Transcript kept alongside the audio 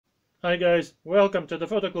Hi guys, welcome to the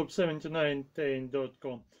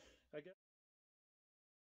photoclub7910.com.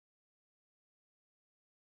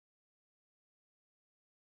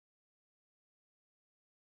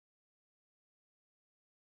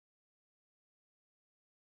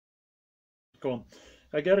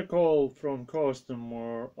 I got a call from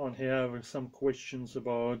customer on having some questions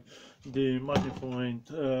about the magnifying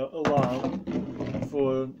lamp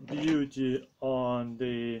for beauty on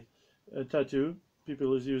the tattoo.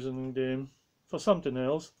 People is using them for something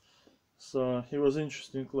else. So he was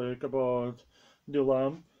interested like about the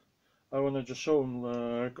lamp. I wanna just show him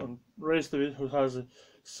like on rest of it who has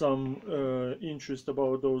some interest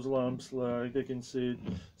about those lamps, like they can see it.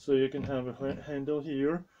 So you can have a handle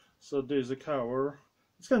here. So there's a cover.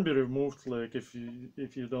 It can be removed like if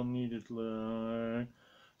you don't need it, like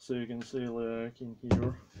so you can see like in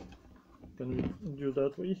here. Can we do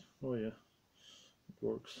that way? Oh yeah, it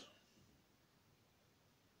works.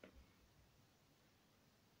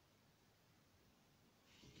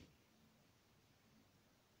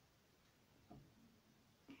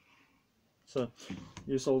 So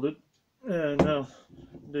you sold it, and now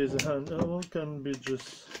there's a handle. Can be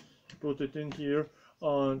just put it in here,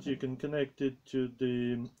 and you can connect it to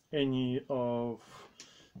the any of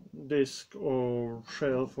desk or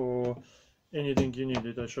shelf or anything you need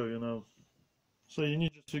it. I show you now. So you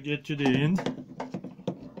need just to get to the end,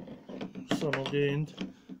 some of the end,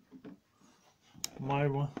 my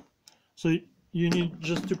one. So you need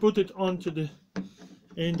just to put it onto the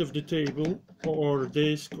end of the table or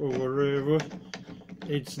desk or wherever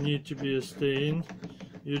it needs to be a stain.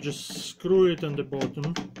 You just screw it on the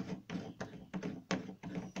bottom.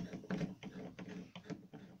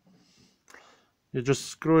 You just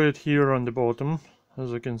screw it here on the bottom,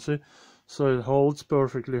 as you can see, so it holds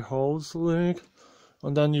perfectly, holds like,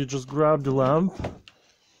 and then you just grab the lamp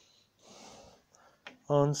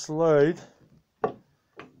and slide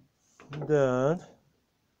that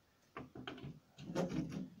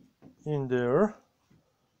in there,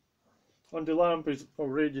 and the lamp is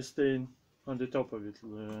already staying on the top of it,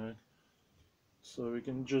 like, so we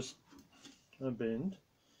can just bend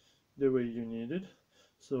the way you need it.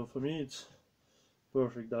 So for me it's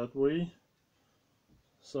perfect that way.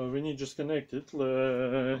 So we need just connect it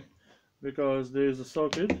because there is a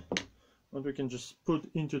socket, and we can just put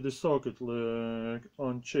into the socket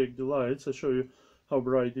and check the lights. I show you how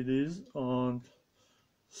bright it is and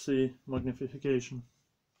see magnification.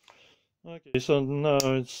 Okay, so now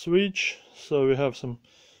it's switch. So we have some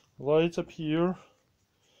lights up here.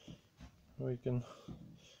 We can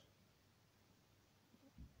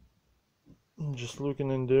just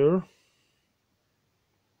looking in there.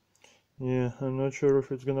 Yeah, I'm not sure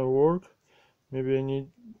if it's gonna work. Maybe I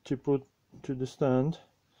need to put to the stand.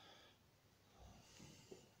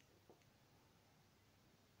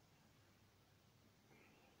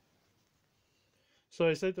 So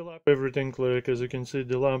I set the lamp everything, like as you can see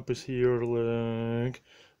the lamp is here, like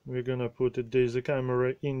we're gonna put it, there's a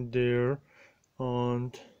camera in there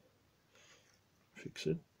and fix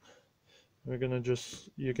it. We're gonna just,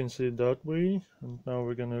 you can see it that way, and now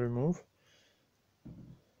we're gonna remove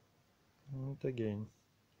and again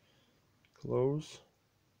close,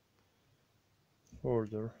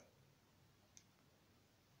 order,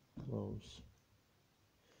 close.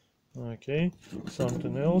 Okay,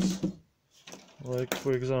 something else, like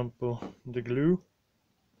for example the glue,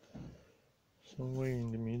 somewhere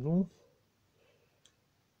in the middle.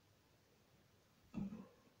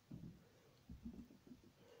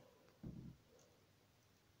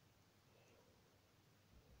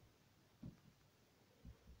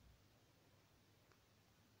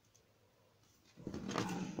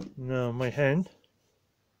 Now my hand.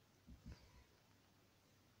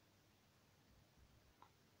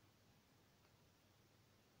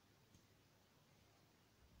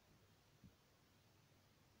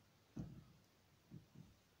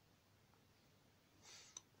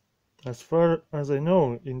 As far as I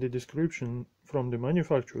know, in the description from the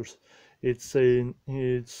manufacturers, it's saying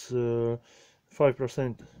it's 5%,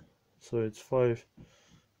 so it's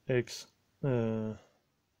 5x.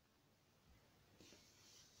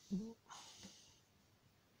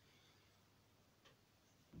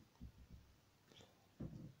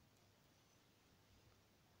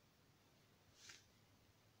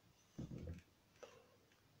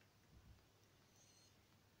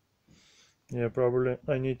 Yeah, probably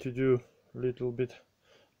I need to do a little bit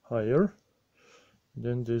higher.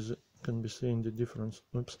 Then this can be seen the difference.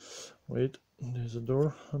 Oops, wait, there's a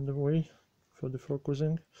door on the way for the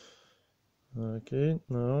focusing. Okay,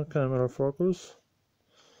 now camera focus,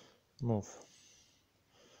 move.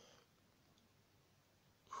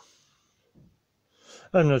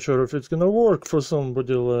 I'm not sure if it's gonna work for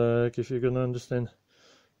somebody, like if you're gonna understand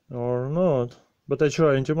or not, but I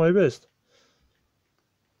try into my best.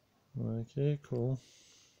 Okay, cool.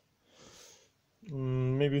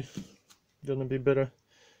 Maybe gonna be better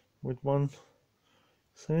with one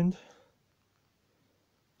sand.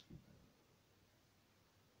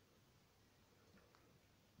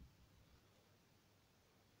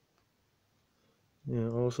 Yeah,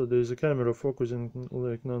 also there's a camera focusing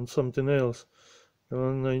like on something else,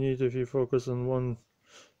 and I need if you focus on one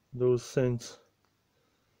those sands.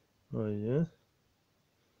 Oh yeah.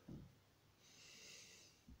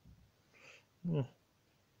 Yeah.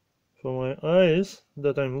 For my eyes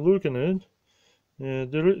that I'm looking at, yeah,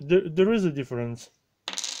 there is a difference.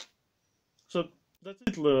 So that's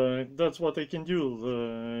it. Like, that's what I can do.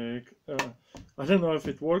 Like, I don't know if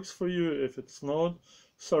it works for you. If it's not,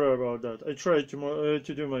 sorry about that. I tried to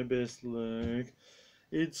do my best. Like,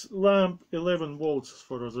 it's lamp 11 volts, as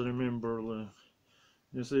far as I remember. Like,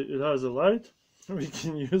 you see, it has a light. We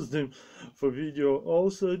can use them for video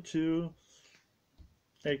also to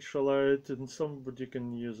extra light, and somebody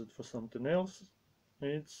can use it for something else.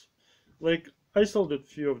 It's like I sold a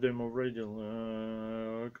few of them already.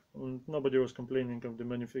 Nobody was complaining of the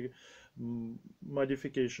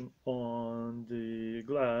modification on the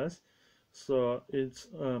glass, so it's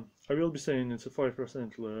I will be saying it's a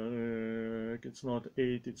 5%. It's not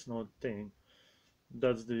 8, it's not 10.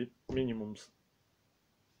 That's the minimums.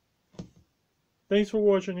 Thanks for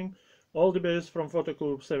watching. All the best from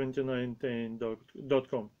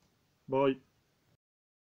photoclub7910.com. Bye.